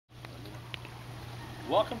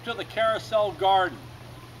Welcome to the Carousel Garden.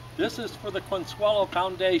 This is for the Consuelo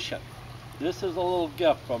Foundation. This is a little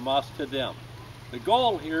gift from us to them. The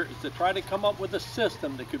goal here is to try to come up with a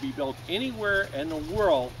system that could be built anywhere in the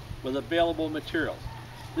world with available materials.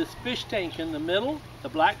 This fish tank in the middle, the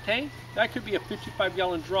black tank, that could be a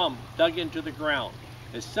 55-gallon drum dug into the ground.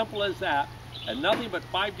 As simple as that, and nothing but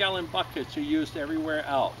 5-gallon buckets are used everywhere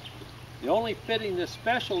else. The only fitting that's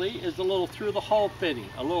specially is the little through the hull fitting,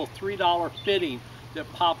 a little $3 fitting that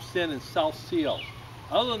pops in and self-seals.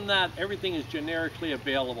 Other than that, everything is generically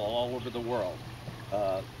available all over the world.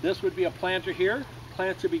 This would be a planter here.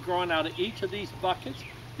 Plants would be growing out of each of these buckets.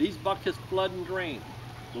 These buckets flood and drain.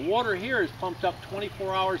 The water here is pumped up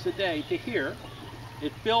 24 hours a day to here.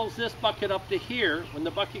 It fills this bucket up to here. When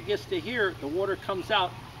the bucket gets to here, the water comes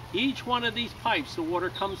out. Each one of these pipes, the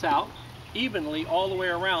water comes out evenly all the way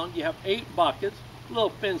around. You have 8 buckets, a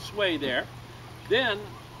little thin sway there. Then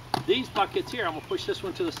these buckets here, I'm gonna push this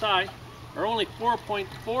one to the side, are only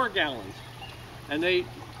 4.4 gallons.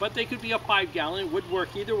 But they could be a 5-gallon, would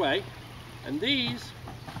work either way. And these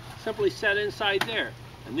simply set inside there.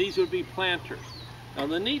 And these would be planters. Now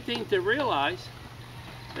the neat thing to realize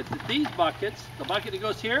is that these buckets, the bucket that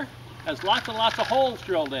goes here, has lots and lots of holes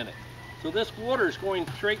drilled in it. So this water is going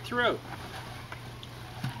straight through.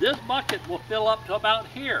 This bucket will fill up to about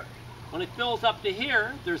here. When it fills up to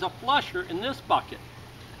here, there's a flusher in this bucket.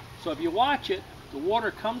 So if you watch it, the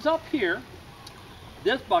water comes up here,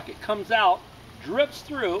 this bucket comes out, drips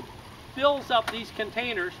through, fills up these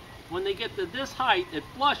containers. When they get to this height, it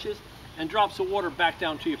flushes and drops the water back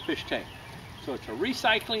down to your fish tank. So it's a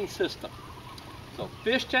recycling system. So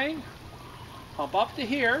fish tank, pump up to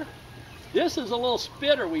here. This is a little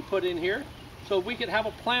spitter we put in here so we could have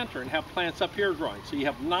a planter and have plants up here growing. So you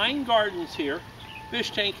have 9 gardens here,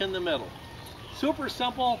 fish tank in the middle. Super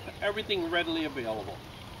simple, everything readily available.